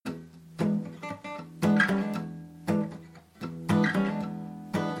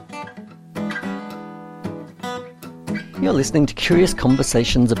You're listening to Curious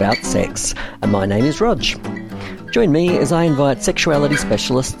Conversations About Sex, and my name is Rog. Join me as I invite sexuality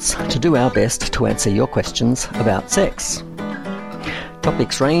specialists to do our best to answer your questions about sex.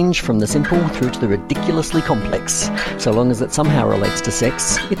 Topics range from the simple through to the ridiculously complex. So long as it somehow relates to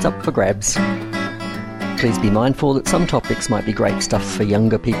sex, it's up for grabs. Please be mindful that some topics might be great stuff for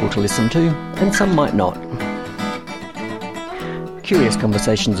younger people to listen to, and some might not. Curious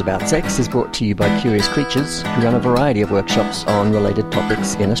Conversations About Sex is brought to you by Curious Creatures, who run a variety of workshops on related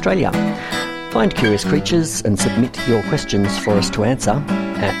topics in Australia. Find Curious Creatures and submit your questions for us to answer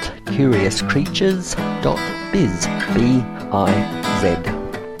at curiouscreatures.biz, B-I-Z.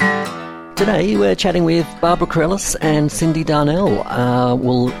 Today we're chatting with Barbara Carrellis and Cindy Darnell.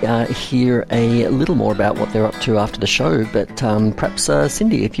 We'll hear a little more about what they're up to after the show, but perhaps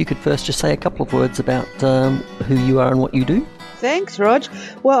Cindy, if you could first just say a couple of words about who you are and what you do. Thanks, Rog.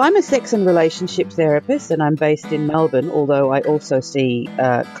 Well, I'm a sex and relationship therapist, and I'm based in Melbourne, although I also see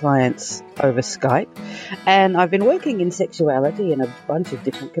clients over Skype. And I've been working in sexuality in a bunch of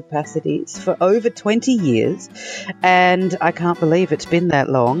different capacities for over 20 years, and I can't believe it's been that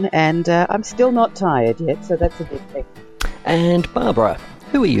long, and I'm still not tired yet, so that's a good thing. And Barbara,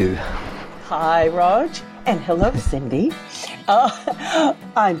 who are you? Hi, Rog, and hello, Cindy.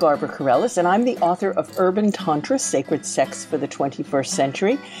 I'm Barbara Carrellis, and I'm the author of Urban Tantra, Sacred Sex for the 21st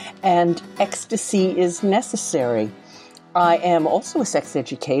Century, and Ecstasy is Necessary. I am also a sex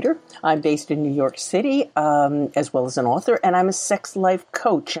educator. I'm based in New York City, as well as an author, and I'm a sex life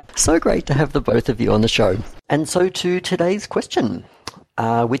coach. So great to have the both of you on the show. And so to today's question,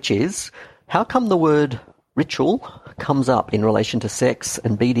 which is, how come the word ritual comes up in relation to sex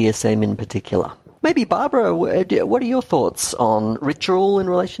and BDSM in particular? Maybe, Barbara, what are your thoughts on ritual in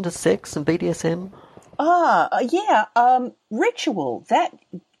relation to sex and BDSM? Ritual,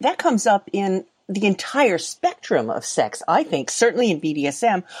 that comes up in the entire spectrum of sex, I think, certainly in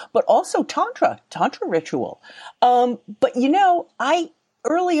BDSM, but also Tantra ritual. But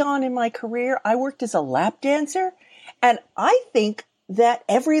early on in my career, I worked as a lap dancer, and I think that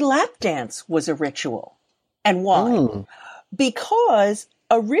every lap dance was a ritual. And why? Because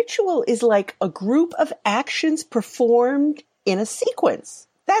a ritual is like a group of actions performed in a sequence.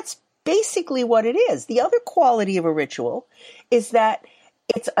 That's basically what it is. The other quality of a ritual is that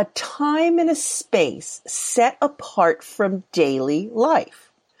it's a time and a space set apart from daily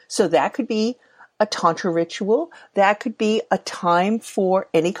life. So that could be a Tantra ritual. That could be a time for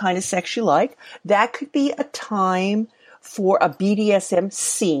any kind of sex you like. That could be a time for a BDSM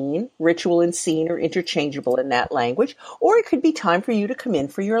scene. Ritual and scene are interchangeable in that language. Or it could be time for you to come in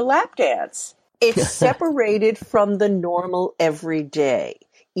for your lap dance. It's separated from the normal everyday,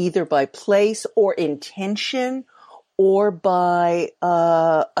 either by place or intention or by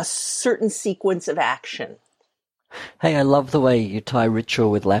a certain sequence of action. Hey, I love the way you tie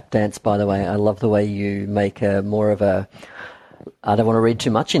ritual with lap dance, by the way. I love the way you make more of a, I don't want to read too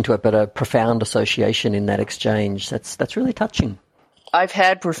much into it, but a profound association in that exchange. That's really touching. I've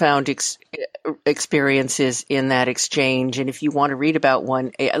had profound experiences in that exchange, and if you want to read about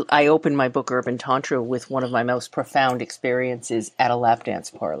one, I opened my book Urban Tantra with one of my most profound experiences at a lap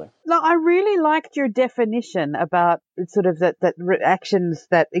dance parlor. No, I really liked your definition about sort of that actions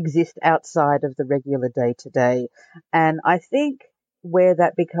that exist outside of the regular day-to-day, and I think where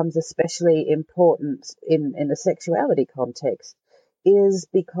that becomes especially important in a sexuality context is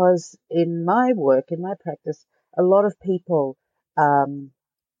because in my work, in my practice, a lot of people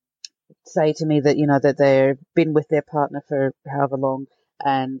say to me that, that they've been with their partner for however long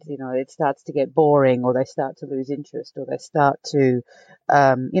and, it starts to get boring or they start to lose interest or they start to,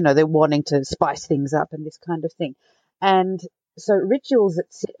 they're wanting to spice things up and this kind of thing. And so rituals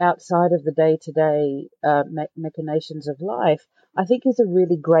that sit outside of the day-to-day machinations of life, I think is a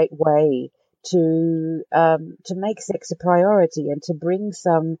really great way to make sex a priority and to bring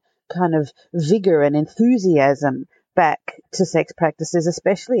some kind of vigor and enthusiasm back to sex practices,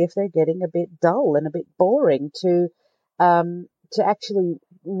 especially if they're getting a bit dull and a bit boring, to actually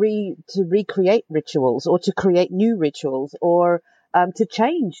recreate rituals or to create new rituals or to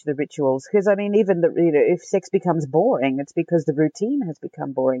change the rituals. Because even if sex becomes boring, it's because the routine has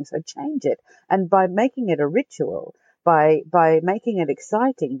become boring. So change it, and by making it a ritual, by making it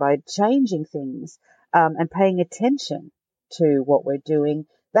exciting, by changing things and paying attention to what we're doing,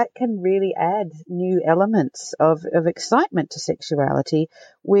 that can really add new elements of excitement to sexuality,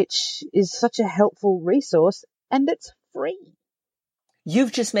 which is such a helpful resource, and it's free.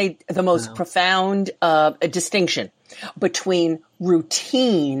 You've just made the most profound distinction between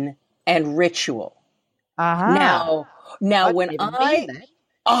routine and ritual. Uh-huh. Now, when I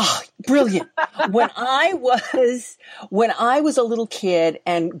Oh, brilliant. When I was a little kid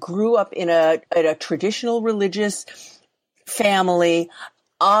and grew up in a traditional religious family,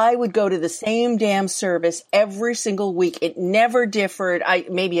 I would go to the same damn service every single week. It never differed.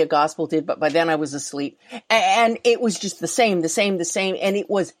 Maybe a gospel did, but by then I was asleep. And it was just the same. And it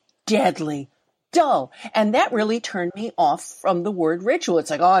was deadly dull. And that really turned me off from the word ritual. It's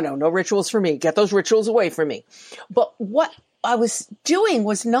like, oh, no rituals for me. Get those rituals away from me. But what I was doing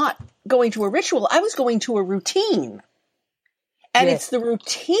was not going to a ritual. I was going to a routine. And It's the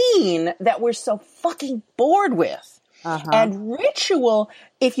routine that we're so fucking bored with. And ritual,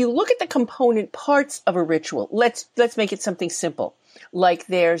 if you look at the component parts of a ritual, let's make it something simple. Like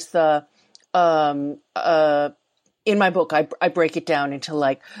there's the, in my book, I break it down into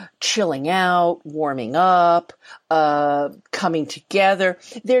like chilling out, warming up, coming together.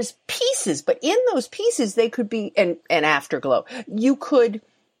 There's pieces, but in those pieces, they could be an afterglow. You could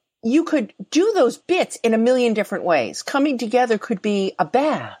do those bits in a million different ways. Coming together could be a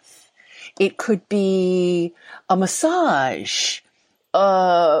bath. It could be a massage,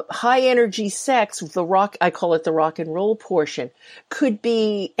 high energy sex with I call it the rock and roll portion. Could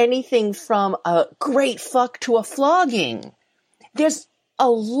be anything from a great fuck to a flogging. There's a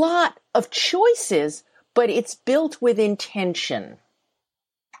lot of choices, but it's built with intention.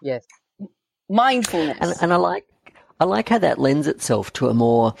 Yes. Mindfulness. And I like how that lends itself to a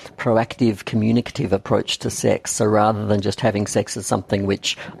more proactive, communicative approach to sex. So rather than just having sex as something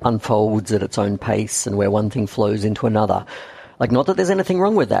which unfolds at its own pace and where one thing flows into another. Like, not that there's anything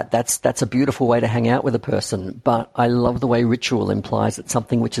wrong with that. That's a beautiful way to hang out with a person. But I love the way ritual implies it's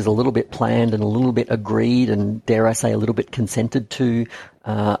something which is a little bit planned and a little bit agreed and, dare I say, a little bit consented to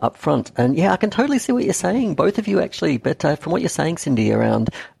up front. And yeah, I can totally see what you're saying, both of you actually. But from what you're saying, Cindy,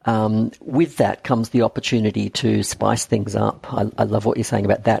 around with that comes the opportunity to spice things up. I love what you're saying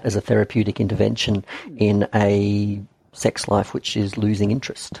about that as a therapeutic intervention in a sex life which is losing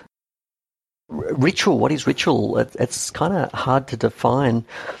interest. Ritual, what is ritual? It's kind of hard to define.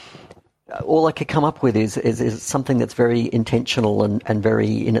 All I could come up with is something that's very intentional and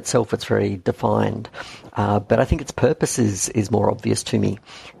very, in itself, it's very defined. But I think its purpose is more obvious to me,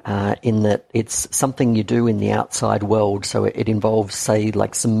 in that it's something you do in the outside world. So it involves, say,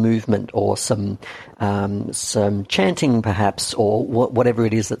 like some movement or some chanting perhaps, or whatever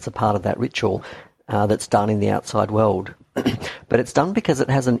it is that's a part of that ritual, that's done in the outside world. But it's done because it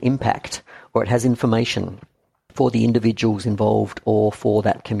has an impact, or it has information for the individuals involved or for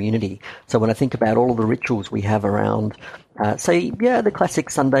that community. So when I think about all of the rituals we have around, the classic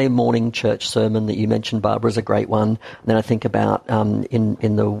Sunday morning church sermon that you mentioned, Barbara, is a great one. And then I think about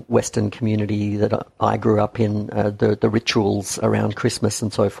in the Western community that I grew up in, the rituals around Christmas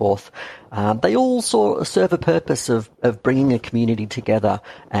and so forth. They all serve a purpose of bringing a community together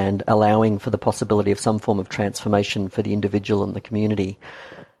and allowing for the possibility of some form of transformation for the individual and the community.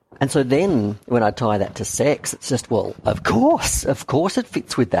 And so then when I tie that to sex, it's just, well, of course it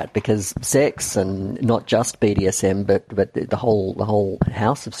fits with that, because sex, and not just BDSM, but the whole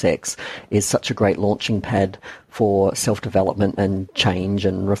house of sex is such a great launching pad for self-development and change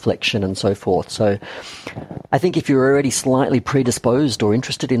and reflection and so forth. So I think if you're already slightly predisposed or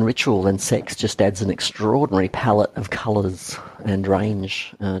interested in ritual, then sex just adds an extraordinary palette of colours and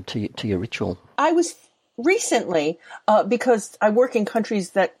range to your ritual. I was recently, because I work in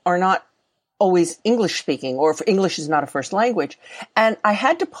countries that are not always English speaking, or if English is not a first language, and I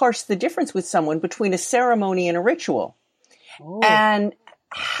had to parse the difference with someone between a ceremony and a ritual. Oh. And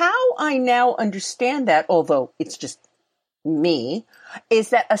how I now understand that, although it's just me, is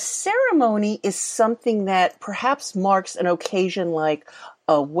that a ceremony is something that perhaps marks an occasion like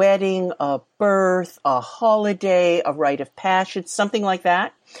a wedding, a birth, a holiday, a rite of passage, something like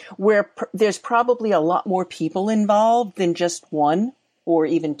that, where there's probably a lot more people involved than just one or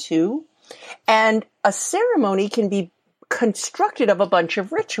even two. And a ceremony can be constructed of a bunch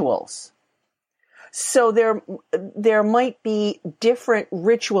of rituals. So there might be different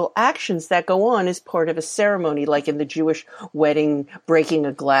ritual actions that go on as part of a ceremony, like in the Jewish wedding, breaking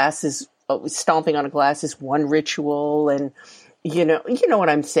a glass is, stomping on a glass is one ritual, and you know what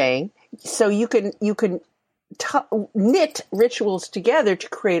I'm saying. So you can knit rituals together to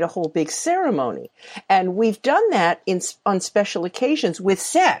create a whole big ceremony, and we've done that on special occasions with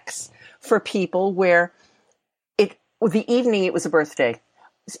sex for people where the evening it was a birthday.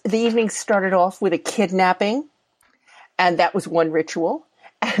 The evening started off with a kidnapping, and that was one ritual.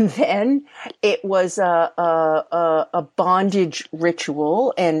 And then it was a bondage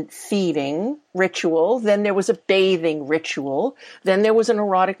ritual and feeding ritual. Then there was a bathing ritual. Then there was an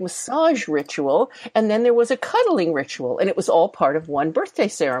erotic massage ritual. And then there was a cuddling ritual. And it was all part of one birthday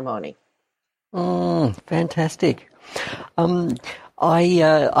ceremony. Fantastic.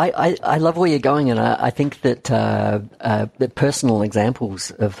 I love where you're going, and I think that the personal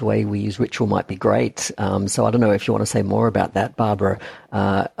examples of the way we use ritual might be great. So I don't know if you want to say more about that, Barbara.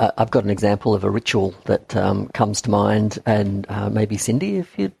 I've got an example of a ritual that comes to mind, and maybe Cindy,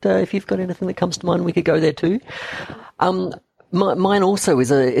 if you've got anything that comes to mind, we could go there too. Mine also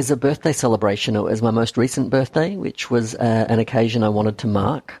is a birthday celebration. It was my most recent birthday, which was an occasion I wanted to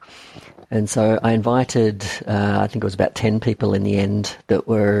mark. And so I invited, I think it was about 10 people in the end that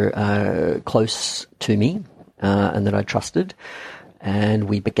were close to me and that I trusted. And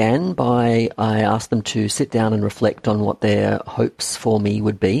we began by, I asked them to sit down and reflect on what their hopes for me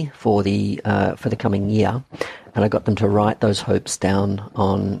would be for the coming year. And I got them to write those hopes down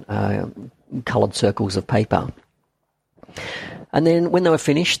on coloured circles of paper. And then when they were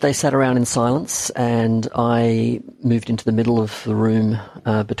finished, they sat around in silence, and I moved into the middle of the room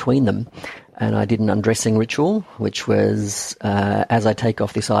between them. And I did an undressing ritual, which was, as I take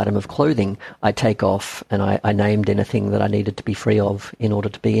off this item of clothing, I take off and I named anything that I needed to be free of in order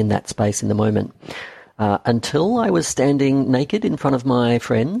to be in that space in the moment. Until I was standing naked in front of my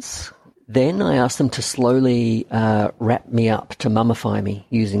friends. Then I asked them to slowly wrap me up, to mummify me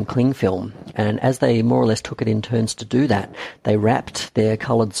using cling film. And as they more or less took it in turns to do that, they wrapped their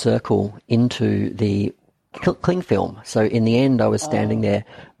coloured circle into the cling film. So in the end, I was standing there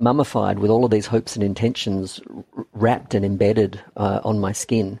mummified with all of these hopes and intentions wrapped and embedded on my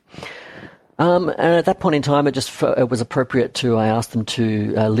skin. And at that point in time, it was appropriate I asked them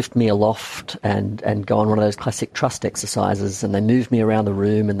to lift me aloft and go on one of those classic trust exercises. And they moved me around the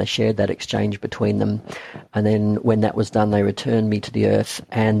room and they shared that exchange between them. And then when that was done, they returned me to the earth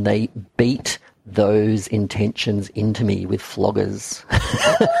and they beat those intentions into me with floggers.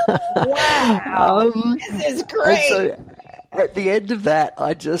 Wow. This is great. So at the end of that,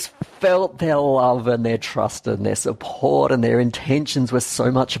 I just felt their love and their trust and their support, and their intentions were so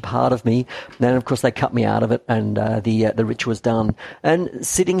much a part of me. Then, of course, they cut me out of it, and the ritual was done. And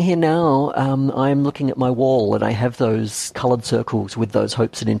sitting here now, I'm looking at my wall, and I have those coloured circles with those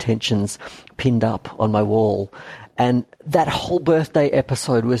hopes and intentions pinned up on my wall. And that whole birthday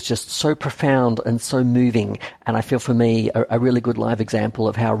episode was just so profound and so moving. And I feel for me a really good live example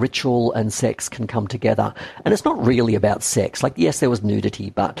of how ritual and sex can come together. And it's not really about sex. Like, yes, there was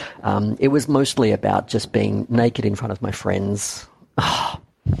nudity, but it was mostly about just being naked in front of my friends.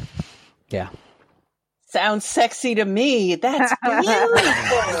 Yeah. Sounds sexy to me. That's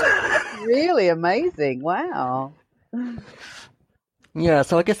beautiful. Really amazing. Wow. Yeah,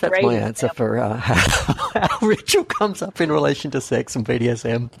 so I guess that's my answer for how ritual comes up in relation to sex and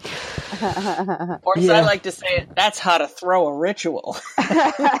BDSM. Or as I like to say it, that's how to throw a ritual.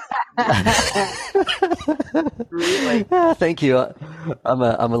 Really? Thank you. I'm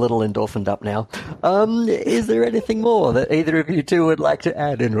a little endorphined up now. Is there anything more that either of you two would like to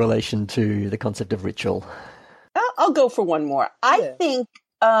add in relation to the concept of ritual? I'll go for one more. I think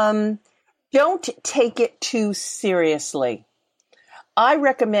don't take it too seriously. I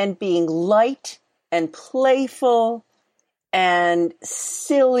recommend being light and playful and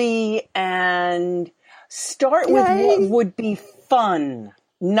silly and start with what would be fun,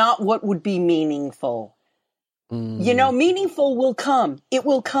 not what would be meaningful. You know, meaningful will come. It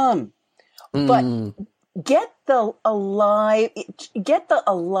will come. But get the alive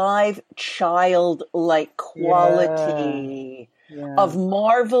childlike quality of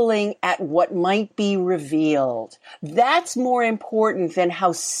marveling at what might be revealed. That's more important than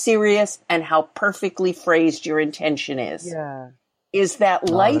how serious and how perfectly phrased your intention is. Yeah. Is that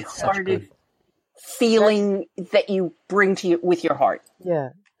lighthearted feeling that you bring to with your heart.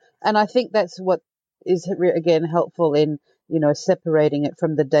 Yeah. And I think that's what is, again, helpful in, you know, separating it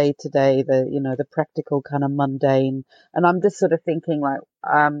from the day to day, the practical kind of mundane. And I'm just sort of thinking like,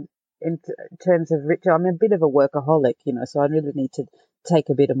 in terms of ritual, I'm a bit of a workaholic, you know, so I really need to take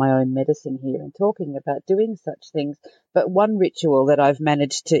a bit of my own medicine here and talking about doing such things. But one ritual that I've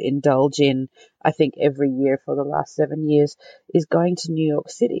managed to indulge in, I think every year for the last 7 years, is going to New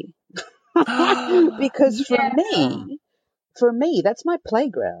York City. Because for me, that's my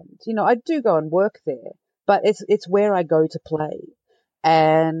playground. You know, I do go and work there, but it's where I go to play.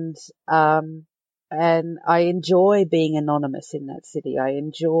 And I enjoy being anonymous in that city. I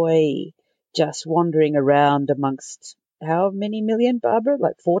enjoy just wandering around amongst how many million, Barbara?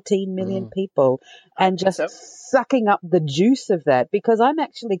 Like 14 million people, and just so. sucking up the juice of that, because I'm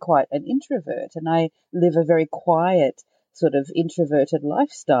actually quite an introvert and I live a very quiet sort of introverted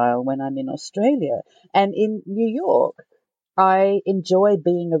lifestyle when I'm in Australia. And in New York, I enjoy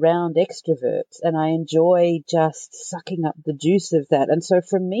being around extroverts and I enjoy just sucking up the juice of that. And so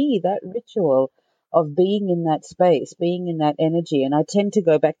for me, that ritual of being in that space, being in that energy, and I tend to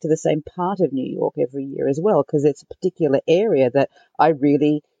go back to the same part of New York every year as well, because it's a particular area that I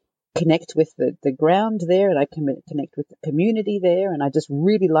really connect with the ground there, and I connect with the community there, and I just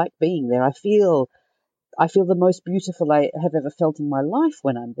really like being there. I feel the most beautiful I have ever felt in my life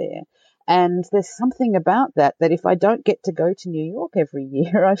when I'm there. And there's something about that if I don't get to go to New York every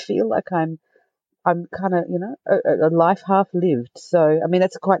year, I feel like I'm kind of, a life half lived. So, I mean,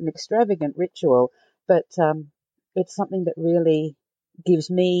 that's quite an extravagant ritual, but it's something that really gives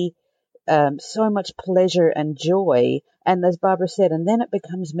me so much pleasure and joy. And as Barbara said, and then it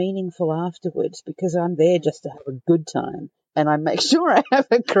becomes meaningful afterwards, because I'm there just to have a good time. And I make sure I have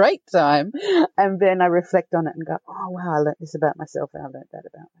a great time. And then I reflect on it and go, oh, wow, I learned this about myself and I learned that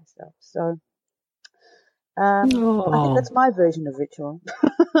about myself. So I think that's my version of ritual.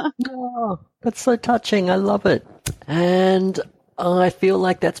 Oh, that's so touching. I love it. And I feel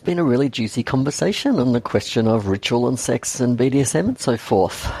like that's been a really juicy conversation on the question of ritual and sex and BDSM and so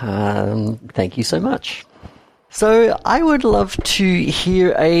forth. Thank you so much. So I would love to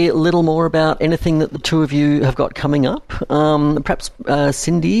hear a little more about anything that the two of you have got coming up. Perhaps,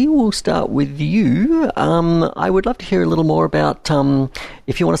 Cindy, we'll start with you. I would love to hear a little more about,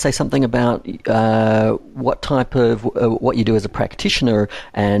 if you want to say something about what type of, what you do as a practitioner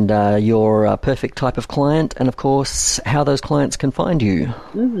and your perfect type of client, and of course, how those clients can find you.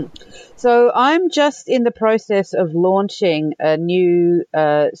 Mm-hmm. So I'm just in the process of launching a new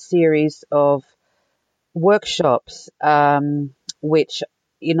series of workshops, which,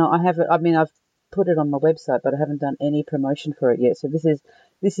 I've put it on my website, but I haven't done any promotion for it yet. So this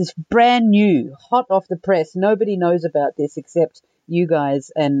is brand new, hot off the press. Nobody knows about this except you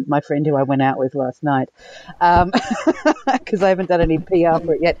guys and my friend who I went out with last night, because I haven't done any PR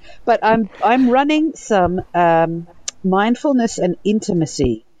for it yet. But I'm running some mindfulness and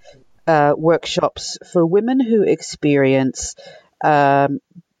intimacy workshops for women who experience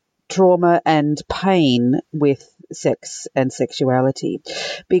trauma and pain with sex and sexuality,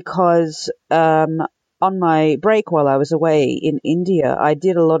 because on my break while I was away in India, I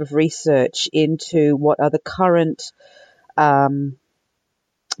did a lot of research into what are the current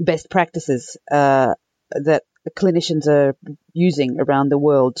best practices that clinicians are using around the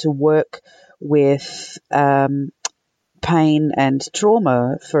world to work with pain and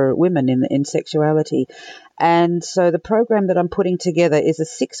trauma for women in sexuality. And so the program that I'm putting together is a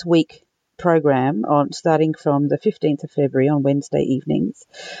 6-week program starting from the 15th of February on Wednesday evenings,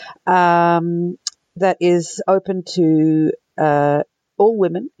 that is open to all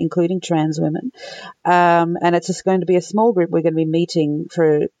women, including trans women. And it's just going to be a small group. We're going to be meeting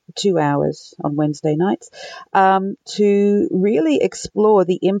for 2 hours on Wednesday nights to really explore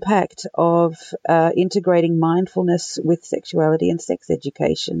the impact of integrating mindfulness with sexuality and sex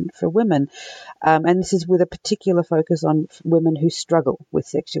education for women. And this is with a particular focus on women who struggle with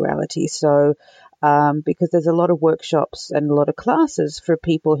sexuality. So because there's a lot of workshops and a lot of classes for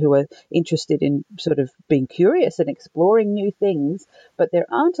people who are interested in sort of being curious and exploring new things, but there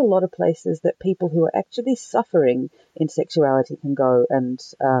aren't a lot of places that people who are actually suffering in sexuality can go and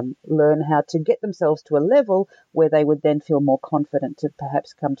learn how to get themselves to a level where they would then feel more confident to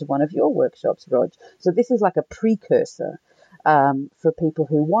perhaps come to one of your workshops, Rog. So this is like a precursor for people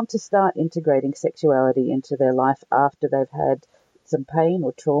who want to start integrating sexuality into their life after they've had some pain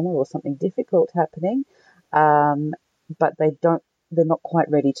or trauma or something difficult happening, but they're not quite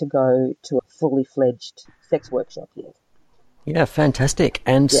ready to go to a fully fledged sex workshop yet. Yeah, fantastic.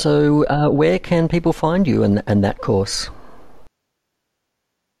 And so where can people find you and that course?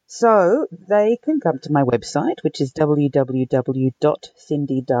 So they can come to my website, which is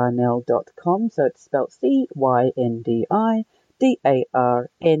www.cindydarnell.com. So it's spelled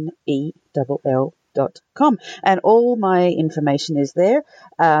CYNDIDARNELL.com, and all my information is there.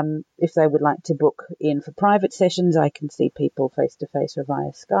 If they would like to book in for private sessions, I can see people face to face or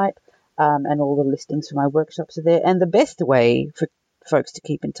via Skype, and all the listings for my workshops are there. And the best way for folks to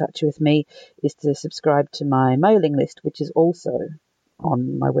keep in touch with me is to subscribe to my mailing list, which is also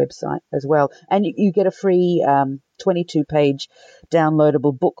on my website as well. And you get a free 22-page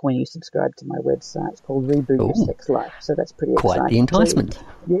downloadable book when you subscribe to my website. It's called Reboot Your Sex Life. So that's pretty exciting. Quite the enticement.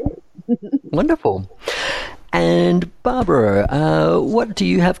 Yeah. Wonderful. And Barbara, what do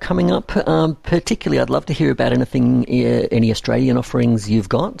you have coming up? Particularly, I'd love to hear about anything, any Australian offerings you've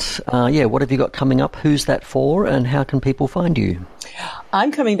got. What have you got coming up? Who's that for? And how can people find you?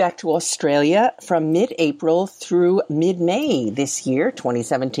 I'm coming back to Australia from mid-April through mid-May this year,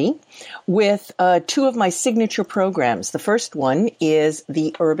 2017, with two of my signature programs. The first one is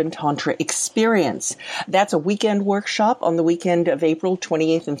the Urban Tantra Experience. That's a weekend workshop on the weekend of April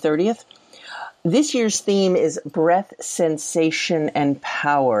 28th and 30th. This year's theme is breath, sensation, and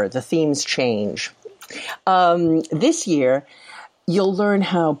power. The themes change. This year, you'll learn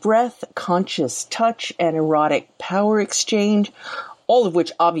how breath, conscious touch, and erotic power exchange, all of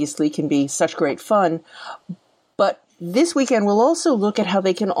which obviously can be such great fun. But this weekend, we'll also look at how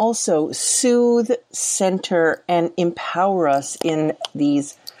they can also soothe, center, and empower us in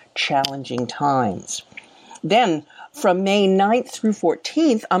these challenging times. Then, from May 9th through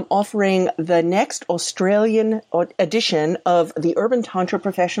 14th, I'm offering the next Australian edition of the Urban Tantra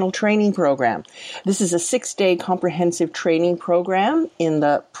Professional Training Program. This is a 6-day comprehensive training program in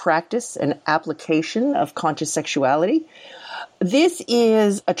the practice and application of conscious sexuality. This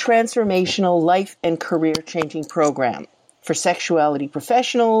is a transformational life and career-changing program for sexuality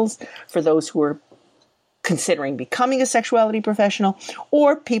professionals, for those who are considering becoming a sexuality professional,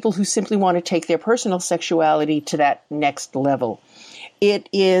 or people who simply want to take their personal sexuality to that next level. It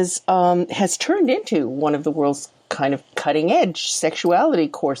is has turned into one of the world's kind of cutting-edge sexuality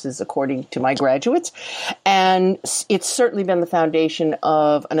courses, according to my graduates, and it's certainly been the foundation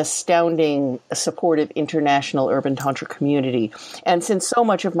of an astounding, supportive international urban tantra community. And since so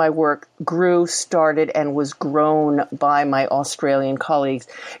much of my work grew, started, and was grown by my Australian colleagues,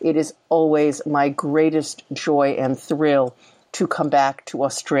 it is always my greatest joy and thrill to come back to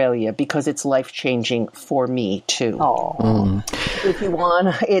Australia because it's life-changing for me, too. If you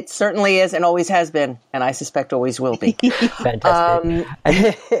want, it certainly is and always has been, and I suspect always will be. Fantastic.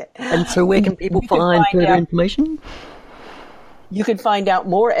 And so where can people find further information? You can find out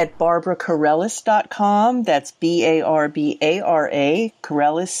more at BarbaraKarellas.com. That's BARBARA,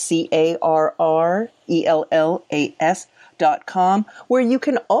 Karellas, CARRELLAS.com, where you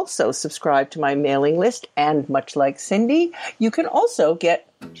can also subscribe to my mailing list. And much like Cindy, you can also get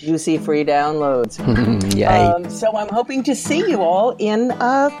juicy free downloads. Yay. So I'm hoping to see you all in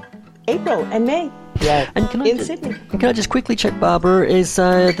April and May. Yeah. And Sydney. Can I just quickly check, Barbara, is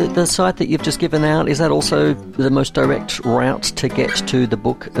the site that you've just given out, is that also the most direct route to get to the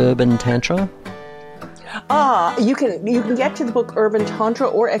book Urban Tantra? You can get to the book Urban Tantra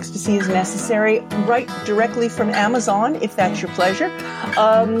or Ecstasy is Necessary right directly from Amazon, if that's your pleasure.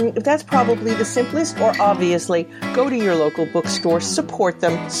 That's probably the simplest, or obviously go to your local bookstore, support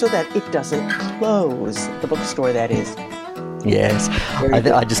them so that it doesn't close, the bookstore that is. Yes,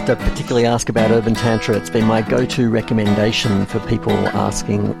 I just particularly ask about Urban Tantra. It's been my go-to recommendation for people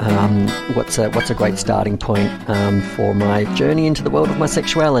asking what's a great starting point for my journey into the world of my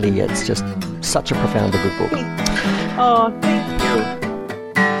sexuality. It's just such a profoundly good book. Oh, thank you.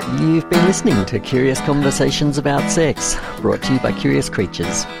 You've been listening to Curious Conversations About Sex, brought to you by Curious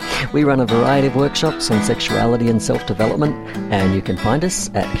Creatures. We run a variety of workshops on sexuality and self-development, and you can find us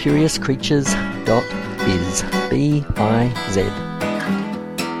at curiouscreatures.biz. B-I-Z.